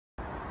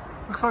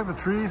Looks like the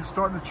trees are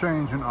starting to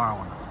change in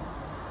Ireland.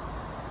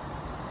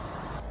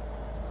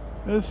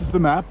 This is the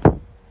map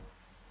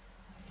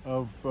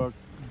of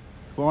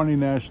Killarney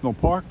National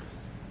Park,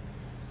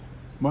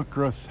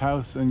 Muckross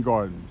House and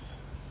Gardens.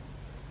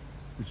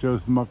 It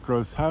shows the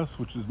Muckross House,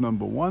 which is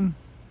number 1,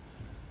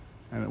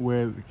 and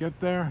where to get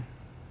there.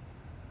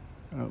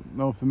 I don't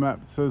know if the map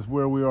says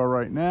where we are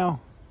right now.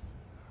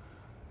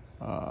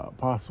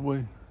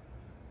 Possibly.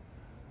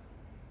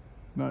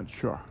 Not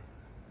sure.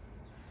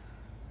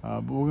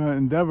 But we're going to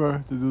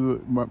endeavor to do the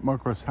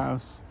Muckross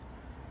House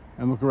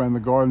and look around the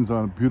gardens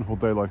on a beautiful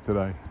day like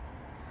today.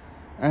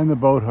 And the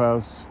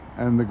boathouse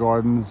and the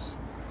gardens.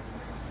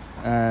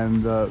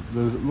 And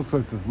it looks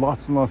like there's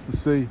lots and lots to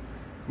see.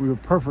 We have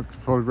a perfect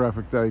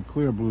photographic day,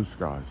 clear blue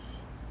skies.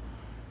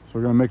 So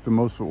we're going to make the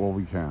most of it while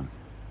we can.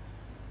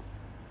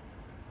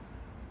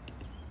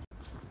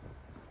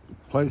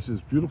 The place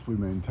is beautifully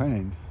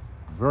maintained.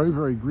 Very,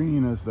 very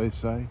green, as they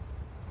say.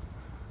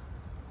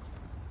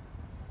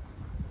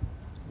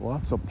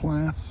 Lots of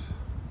plants.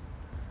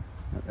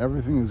 And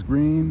everything is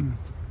green.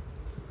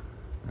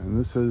 And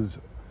this is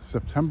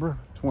September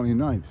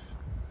 29th,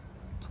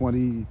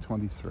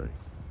 2023.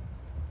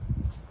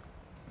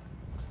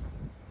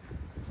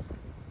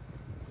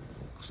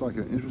 Looks like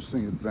an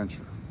interesting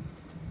adventure.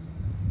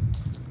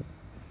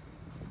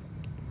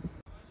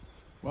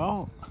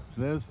 Well,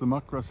 there's the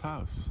Muckross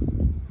House.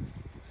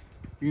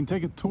 You can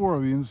take a tour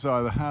of the inside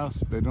of the house.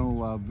 They don't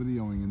allow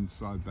videoing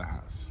inside the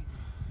house.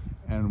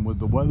 And with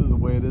the weather the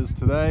way it is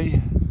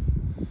today,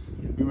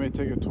 we may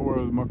take a tour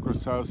of the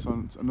Muckross House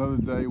on another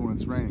day when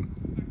it's raining.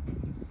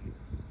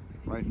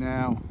 Right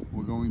now,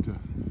 we're going to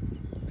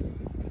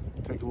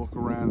take a look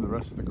around the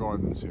rest of the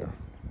gardens here.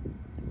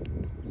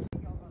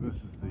 This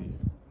is the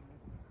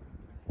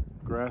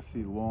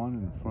grassy lawn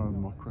in front of the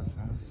Muckross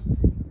House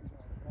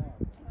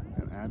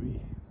and Abbey.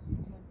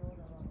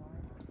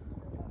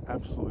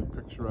 Absolutely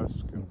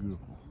picturesque and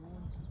beautiful.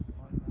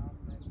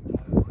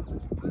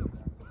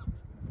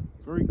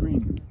 Very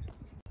green.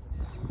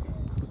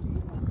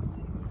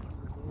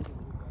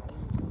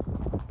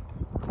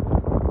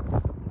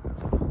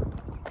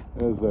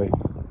 There's a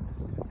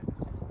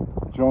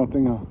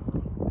jaunting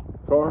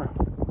car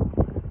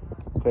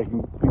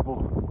taking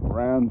people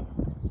around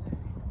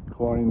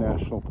Killarney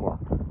National Park.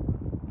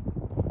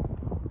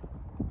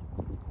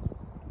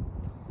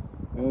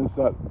 There's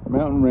that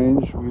mountain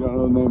range we don't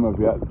know the name of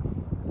yet.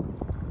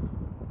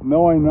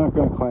 No, I'm not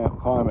going to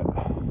climb it.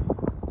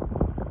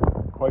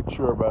 Quite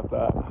sure about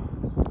that.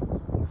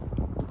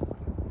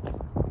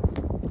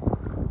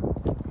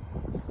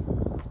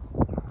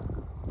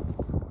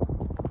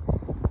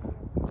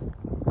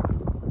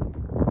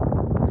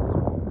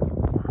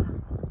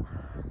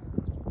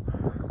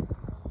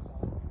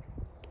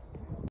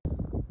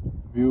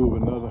 View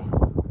of another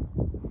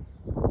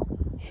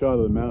shot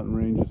of the mountain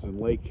ranges and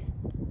lake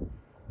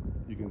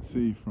you can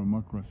see from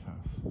Muckross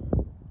House.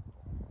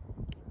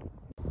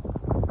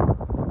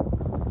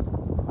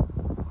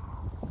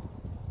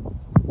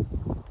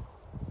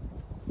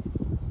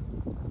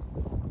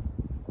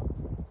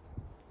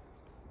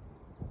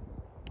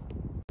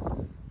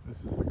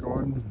 This is the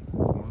garden,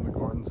 one of the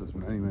gardens. There's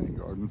many, many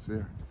gardens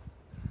here.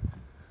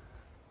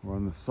 We're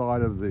on the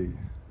side of the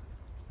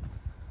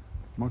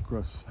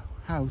Muckross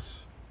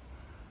House,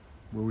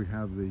 where we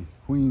have the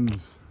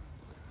Queen's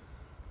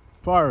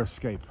fire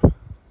escape,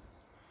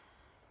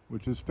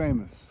 which is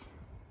famous.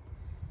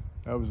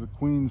 That was the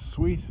Queen's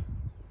suite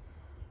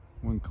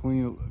when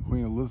Queen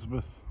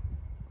Elizabeth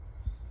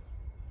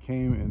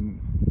came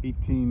in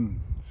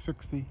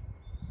 1860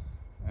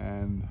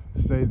 and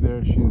stayed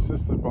there. She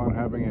insisted upon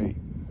having a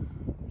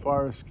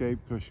fire escape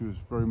because she was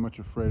very much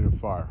afraid of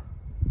fire.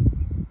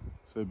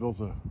 So they built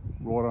a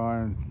wrought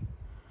iron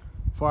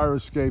fire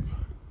escape.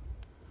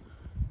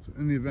 So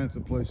in the event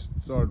the place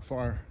started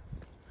fire,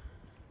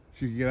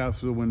 she could get out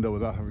through the window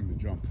without having to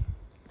jump.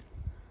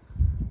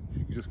 She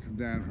could just come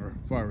down her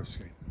fire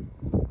escape.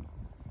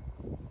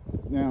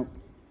 Now,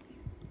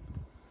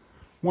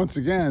 once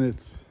again,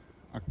 it's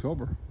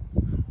October,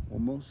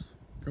 almost.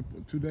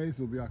 2 days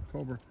it'll be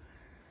October.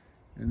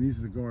 And these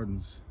are the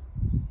gardens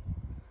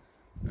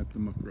at the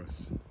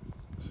Muckross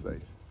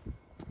estate.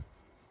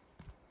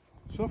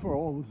 So far,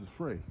 all this is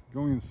free.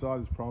 Going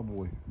inside is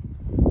probably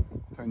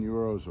 10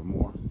 euros or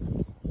more.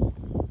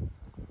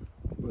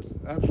 But it's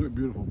an absolutely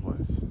beautiful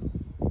place.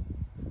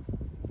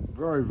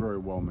 Very, very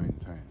well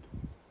maintained.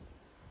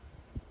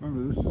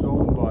 Remember, this is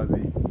owned by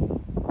the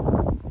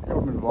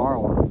government of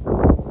Ireland.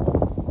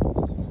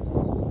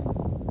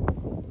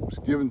 It was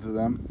given to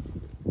them.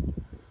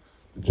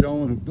 The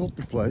gentleman who built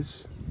the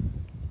place,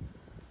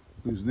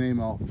 whose name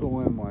I'll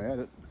fill in my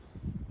edit,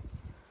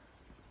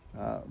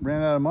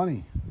 ran out of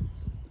money.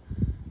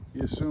 He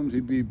assumed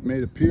he'd be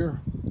made a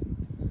peer,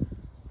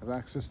 have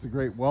access to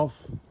great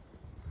wealth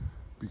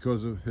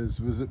because of his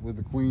visit with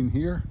the Queen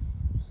here,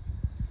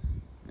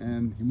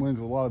 and he went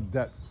into a lot of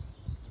debt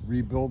to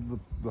rebuild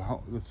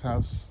this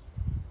house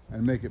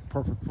and make it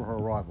perfect for her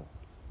arrival.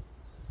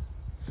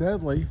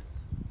 Sadly,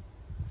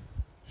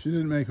 she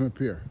didn't make him a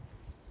peer.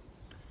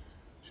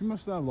 She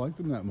must not have liked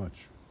him that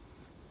much.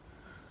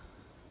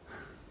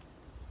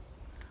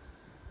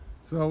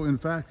 So in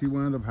fact, he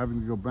wound up having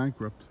to go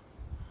bankrupt,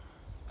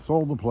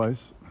 sold the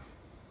place,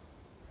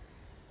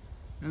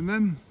 and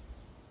then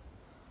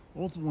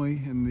ultimately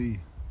in the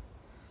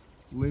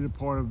later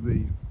part of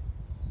the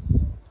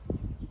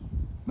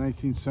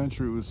 19th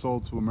century it was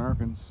sold to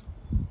Americans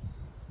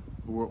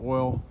who were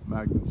oil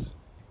magnates.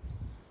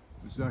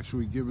 It was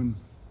actually given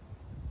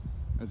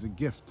as a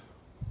gift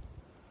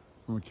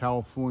from a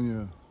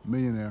California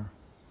millionaire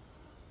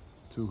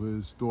to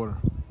his daughter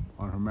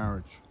on her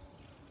marriage.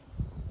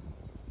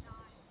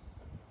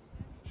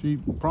 She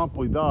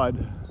promptly died,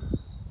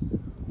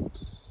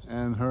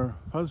 and her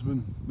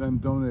husband then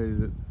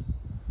donated it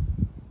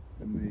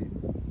in the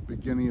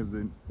beginning of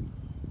the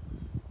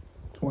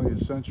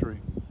 20th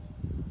century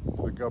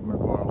to the government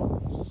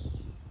borrow.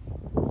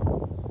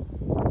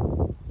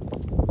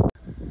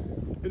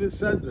 It is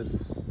said that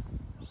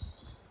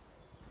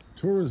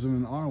tourism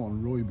in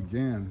Ireland really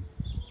began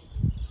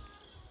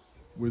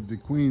with the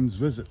Queen's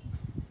visit.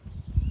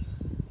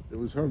 It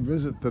was her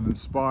visit that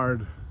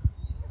inspired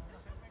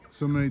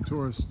so many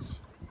tourists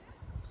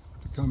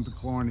to come to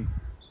Killarney.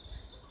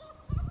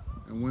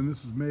 And when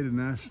this was made a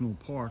national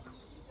park,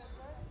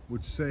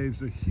 which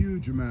saves a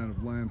huge amount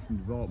of land from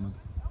development,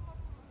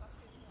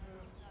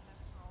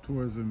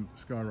 tourism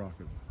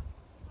skyrocketed.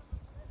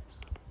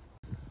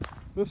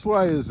 This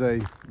way is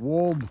a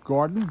walled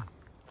garden,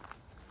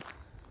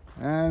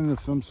 and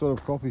there's some sort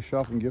of coffee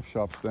shop and gift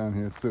shops down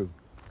here too,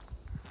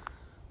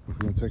 which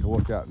we're going to take a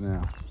look at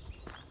now.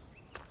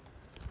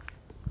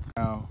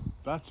 Now,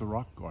 that's a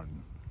rock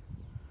garden.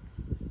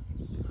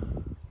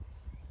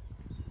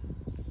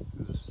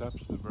 See the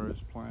steps, the various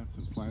plants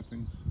and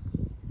plantings?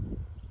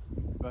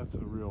 That's a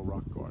real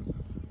rock garden.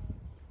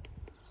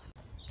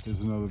 Here's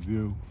another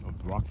view of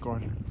the rock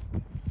garden,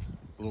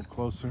 a little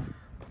closer.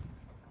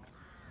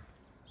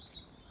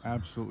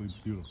 Absolutely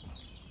beautiful.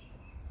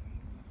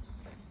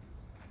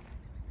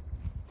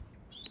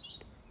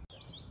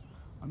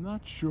 I'm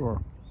not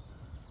sure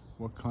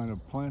what kind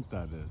of plant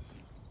that is,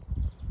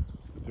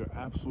 but they're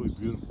absolutely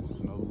beautiful.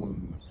 There's another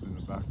one in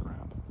the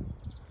background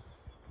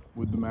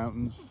with the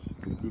mountains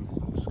and the beautiful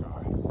blue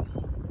sky.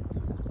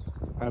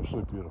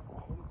 Absolutely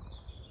beautiful.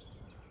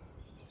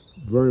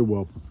 Very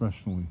well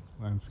professionally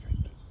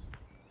landscaped.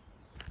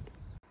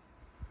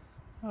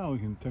 Well, we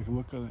can take a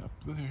look at it up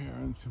there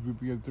and see if we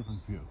can get a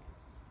different view.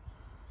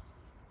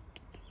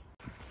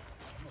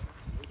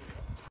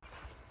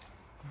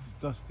 This is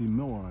Dusty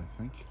Miller, I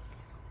think.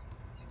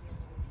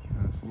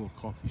 And it's a little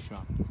coffee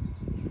shop.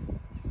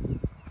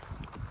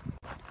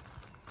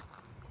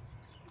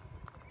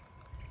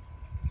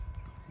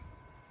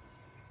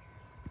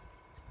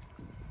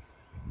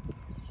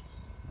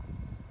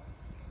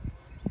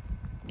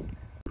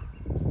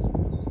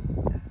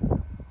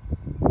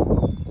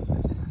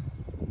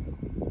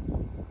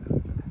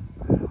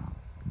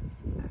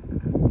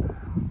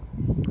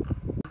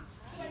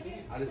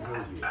 Alles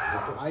Mögliche.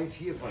 Also 3,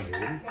 4 von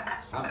denen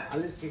haben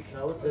alles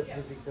geklaut,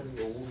 setzen sich dann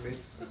hier oben mit.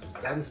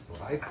 Ganz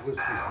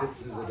breitbrüstig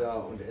sitzen sie da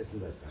und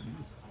essen das dann.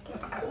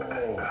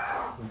 Oh.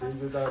 Und den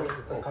sind da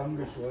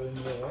zusammengeschwollen.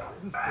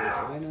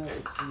 Der eine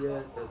ist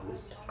hier, das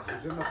ist,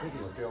 ich will mal gucken,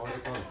 ob der auch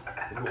nicht kommt.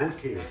 Ein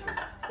Rotkehlchen.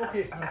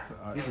 Okay.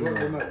 Die kommt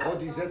immer, oh,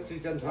 die setzt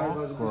sich dann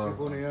teilweise ein bisschen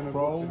vorne her und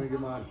guckt sie mir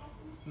gemein.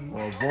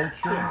 Or a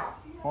vulture.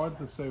 Hard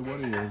to say what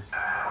he is.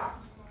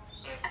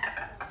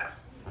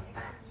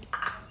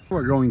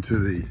 We're going to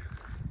the,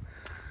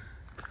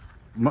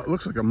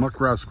 looks like a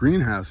Muckross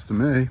greenhouse to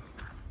me.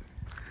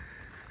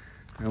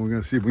 And we're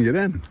going to see if we can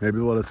get in. Maybe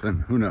they'll let us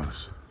in. Who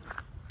knows?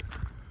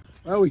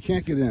 Well, we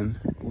can't get in.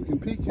 We can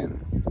peek in.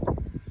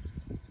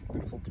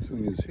 Beautiful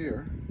petunias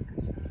here.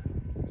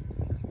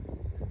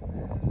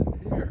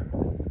 Here.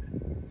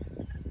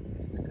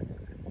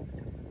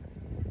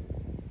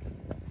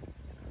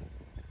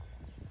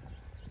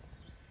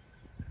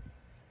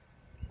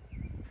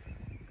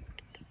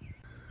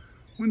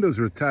 Windows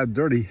are a tad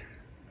dirty.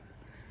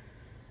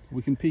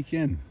 We can peek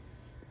in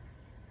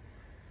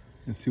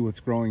and see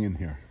what's growing in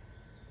here.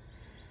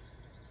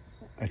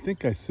 I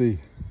think I see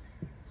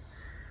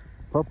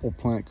purple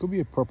plant, could be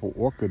a purple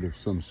orchid of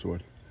some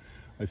sort.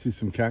 I see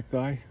some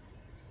cacti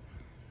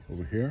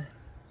over here.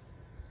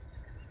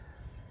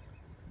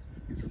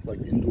 These look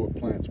like indoor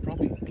plants,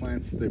 probably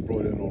plants they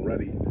brought in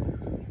already,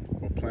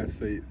 or plants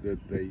that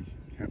they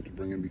have to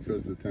bring in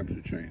because of the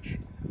temperature change.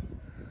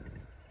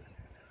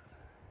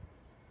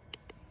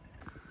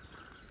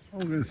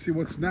 Well, we're going to see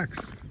what's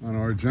next on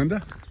our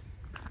agenda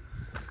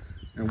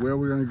and where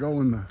we're going to go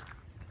in the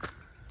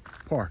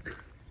park.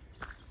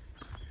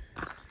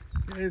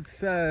 It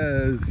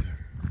says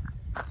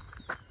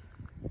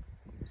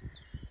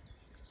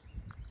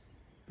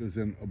there's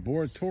an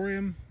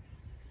arboretum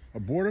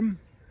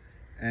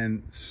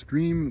and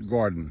stream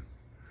garden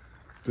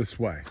this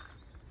way.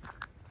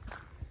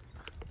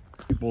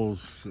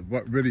 People's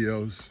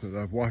videos that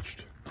I've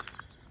watched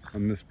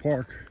on this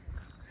park,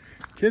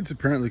 kids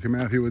apparently come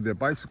out here with their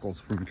bicycles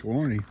from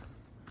Killarney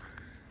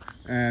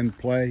and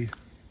play,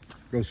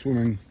 go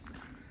swimming,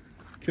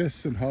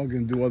 kiss and hug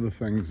and do other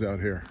things out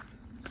here.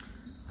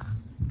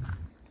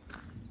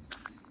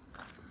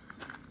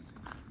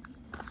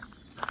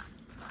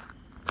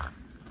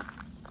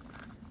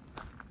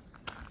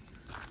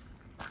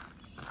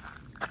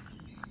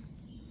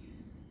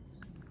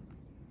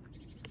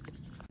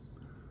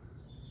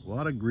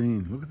 lot of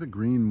green. Look at the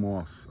green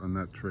moss on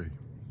that tree.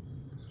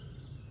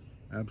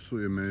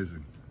 Absolutely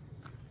amazing.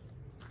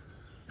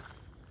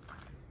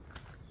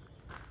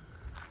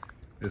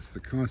 It's the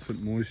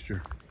constant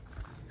moisture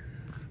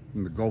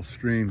from the Gulf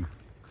Stream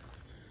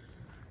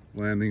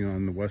landing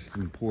on the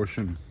western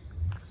portion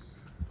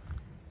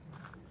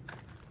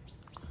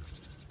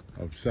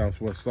of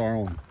southwest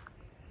Ireland.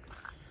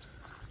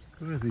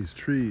 Look at these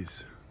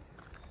trees.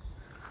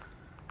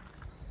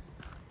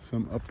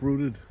 Some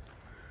uprooted,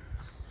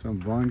 some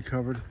vine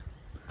covered,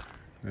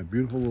 and a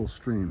beautiful little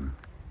stream.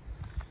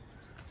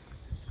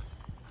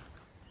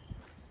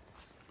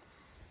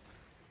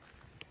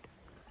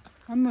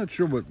 I'm not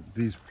sure what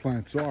these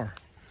plants are,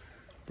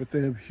 but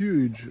they have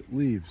huge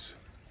leaves.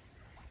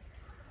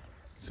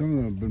 Some of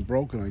them have been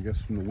broken, I guess,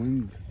 from the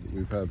wind that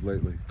we've had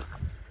lately.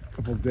 A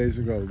couple of days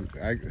ago,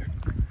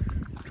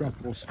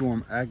 Tropical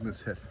Storm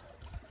Agnes hit,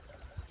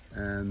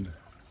 and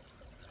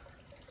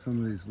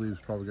some of these leaves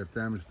probably got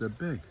damaged. They're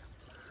big.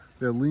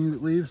 They're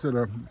leaves that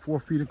are 4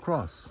 feet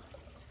across.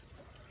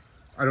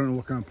 I don't know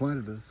what kind of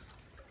plant it is.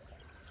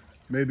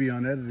 Maybe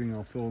on editing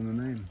I'll fill in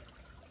the name.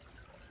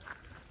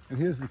 And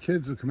here's the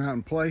kids who come out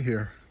and play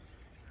here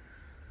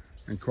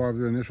and carve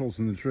their initials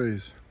in the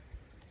trees.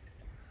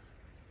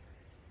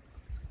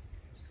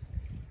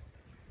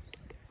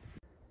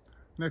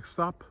 Next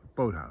stop,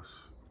 boathouse.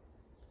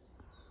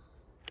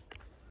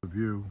 A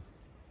view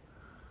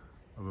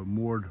of a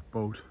moored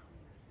boat,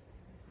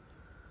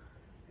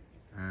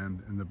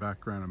 and in the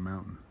background a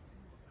mountain.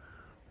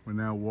 We're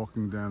now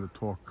walking down the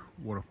Torque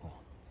waterfall.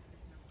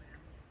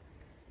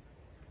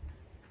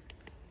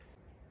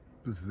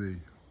 This is the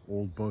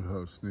old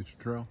boathouse nature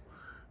trail,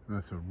 and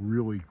that's a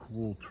really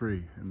cool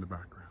tree in the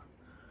background.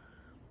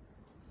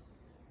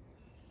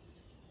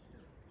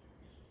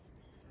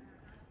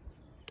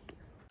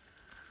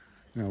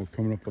 Now we're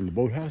coming up on the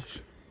boathouse.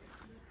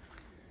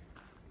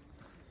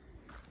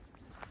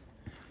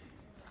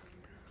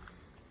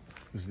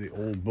 This is the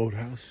old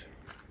boathouse.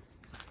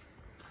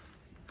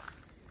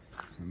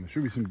 And there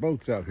should be some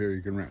boats out here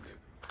you can rent,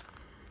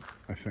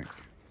 I think.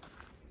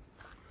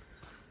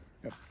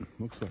 Yep,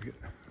 looks like it.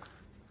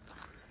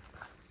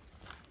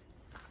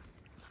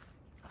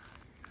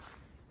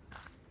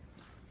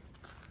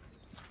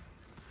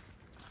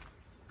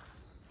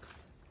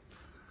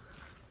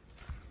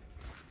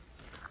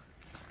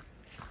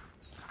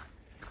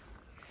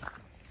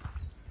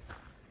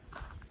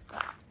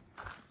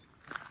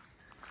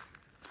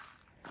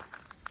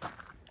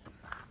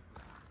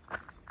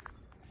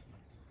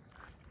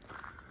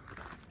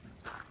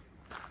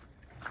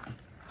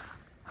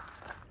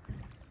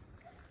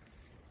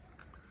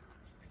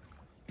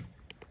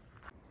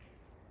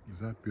 Is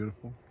that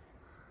beautiful?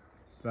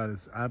 That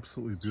is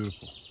absolutely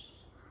beautiful.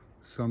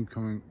 Sun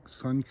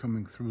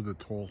coming through the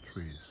tall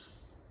trees.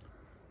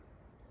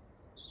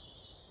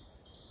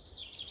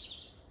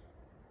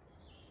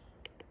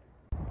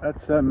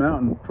 That's that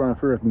mountain. I'm trying to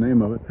figure out the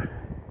name of it.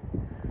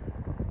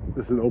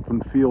 This is an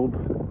open field.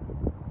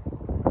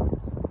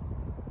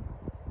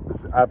 This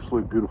is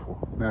absolutely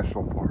beautiful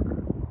national park.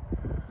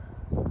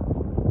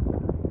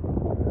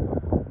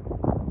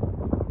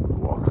 The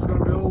walk's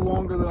gonna be a little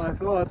longer than I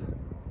thought.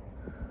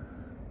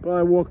 But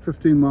I walked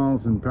 15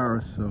 miles in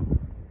Paris, so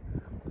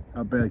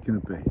how bad can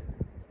it be?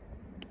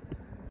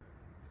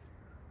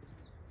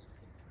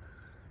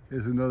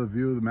 Here's another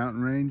view of the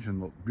mountain range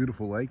and the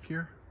beautiful lake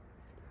here.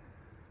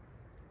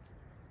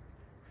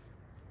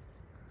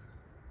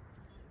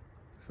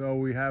 So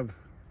we have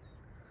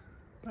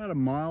about a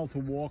mile to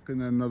walk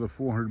and then another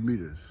 400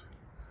 meters.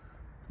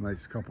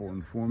 Nice couple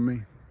informed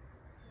me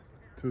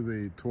to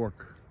the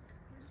Torque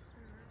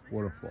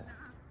waterfall.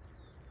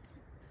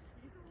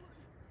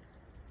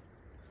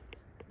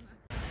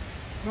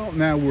 Well,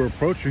 now we're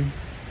approaching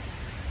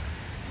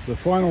the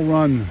final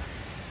run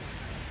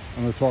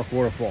on the Torque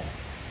waterfall.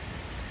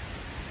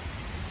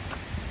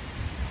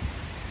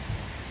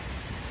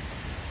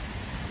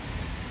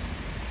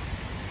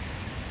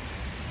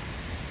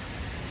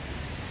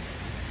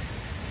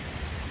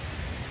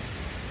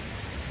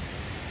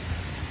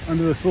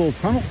 Under this little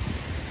tunnel,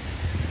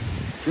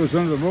 goes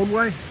under the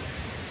roadway,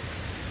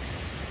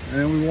 and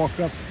then we walk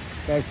up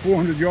about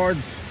 400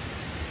 yards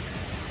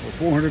or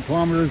 400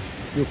 kilometers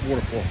to this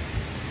waterfall.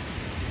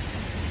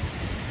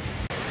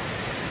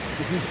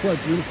 This is quite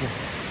beautiful.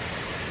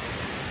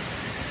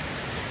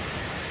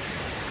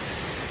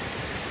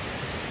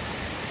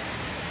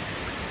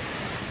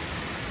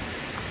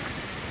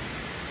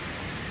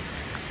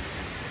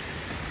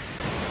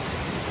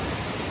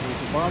 We're at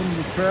the bottom of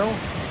the trail,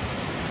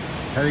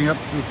 heading up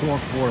to the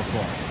Torque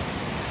waterfall.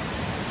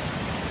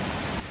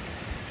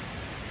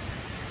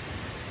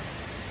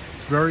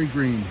 It's very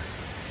green.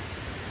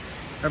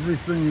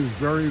 Everything is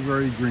very,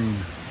 very green.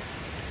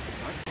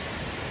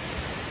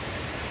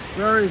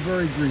 Very,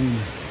 very green.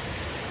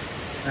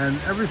 And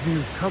everything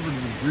is covered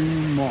with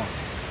green moss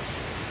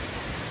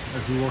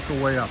as we work our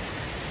way up.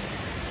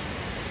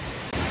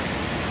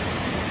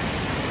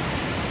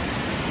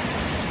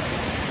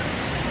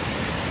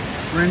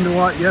 Rained a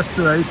lot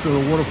yesterday, so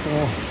the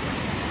waterfall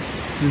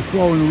is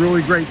flowing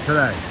really great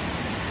today.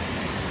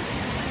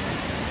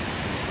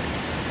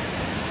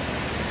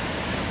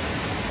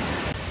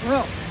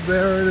 Well,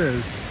 there it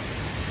is.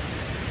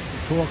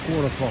 Torque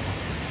Waterfall.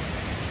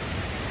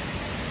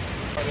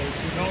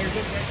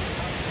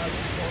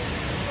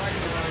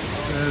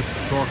 There's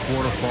Torque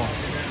Waterfall.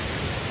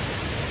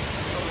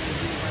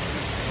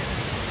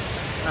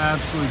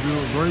 Absolutely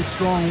beautiful. Very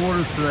strong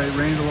waters today. It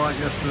rained a lot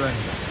yesterday.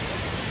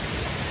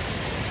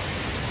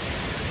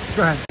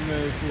 Go ahead.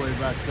 There's the way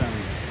back down.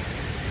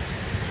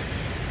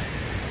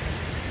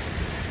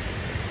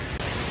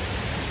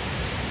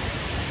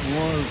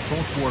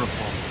 Torque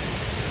Waterfall.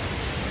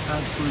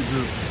 Absolutely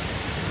beautiful.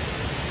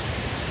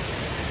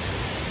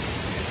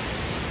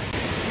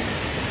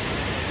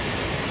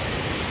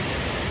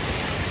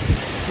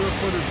 Sure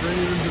foot is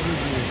brave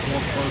individuals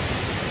walk closer.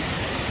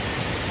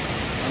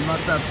 I'm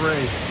not that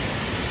brave.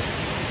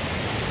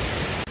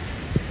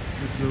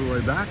 This is the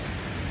way back.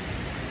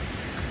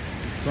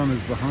 The sun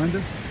is behind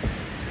us.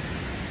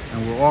 And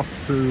we're off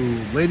to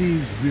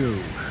Ladies View.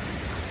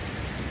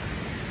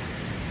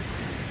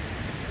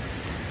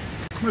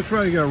 I'm going to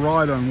try to get a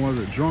ride on one of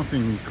the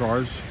jaunting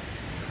cars,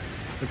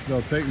 if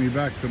they'll take me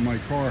back to my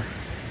car,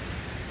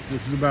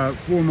 which is about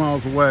 4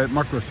 miles away at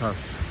Muckross House.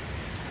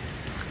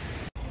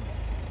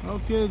 Well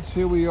kids,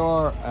 here we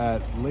are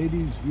at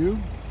Ladies View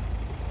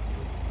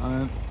on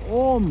an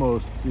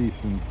almost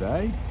decent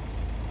day.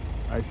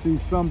 I see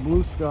some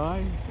blue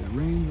sky. It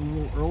rained a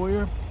little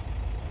earlier,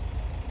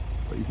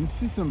 but you can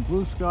see some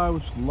blue sky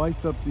which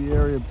lights up the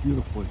area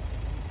beautifully.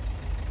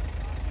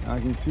 I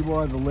can see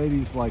why the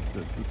ladies like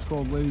this. It's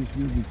called Ladies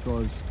View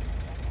because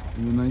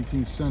in the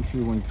 19th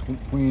century when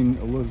Queen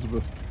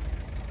Elizabeth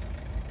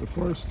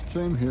I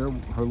came here,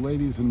 her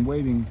ladies in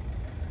waiting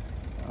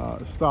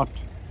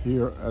stopped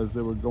here as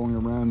they were going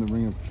around the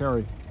Ring of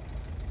Kerry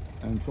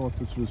and thought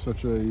this was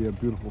such a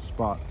beautiful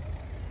spot.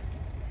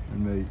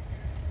 And they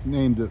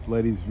named it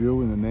Ladies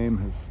View, and the name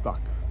has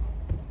stuck.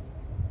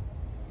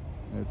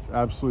 It's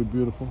absolutely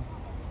beautiful.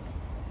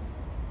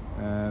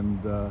 And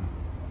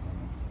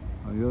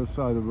on the other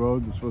side of the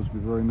road, there's supposed to be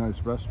a very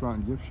nice restaurant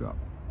and gift shop.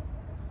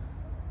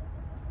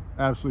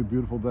 Absolutely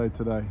beautiful day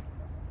today.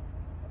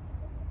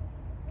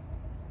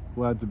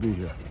 Glad to be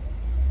here.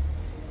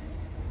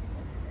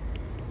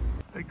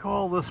 They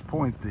call this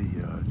point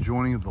the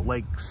joining of the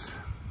lakes,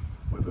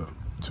 where the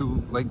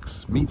two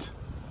lakes meet.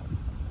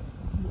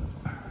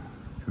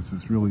 Because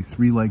there's really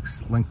 3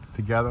 lakes linked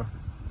together.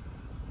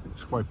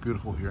 It's quite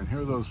beautiful here. And here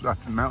are those,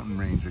 that's a mountain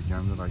range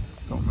again that I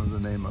don't remember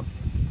the name of.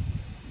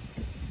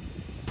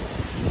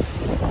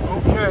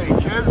 Okay,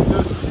 kids,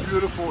 this is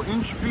beautiful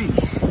Inch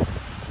Beach.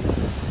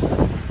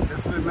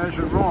 Guess they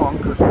measured wrong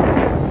because it's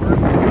really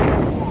long.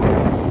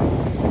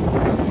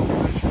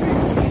 Inch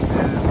Beach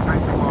is 10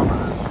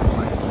 kilometers in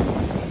length.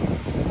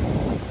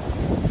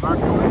 Not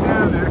going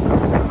down there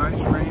because it's a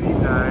nice rainy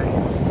day.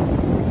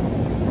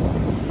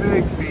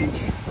 Big beach,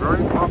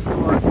 very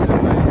popular in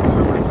the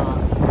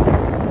summertime.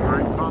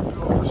 Very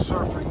popular for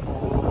surfing,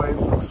 although the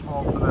waves look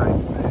small today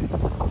to me.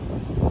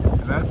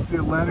 And that's the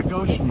Atlantic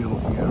Ocean you're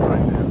looking at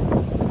right now.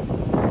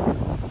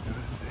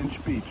 Inch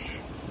Beach.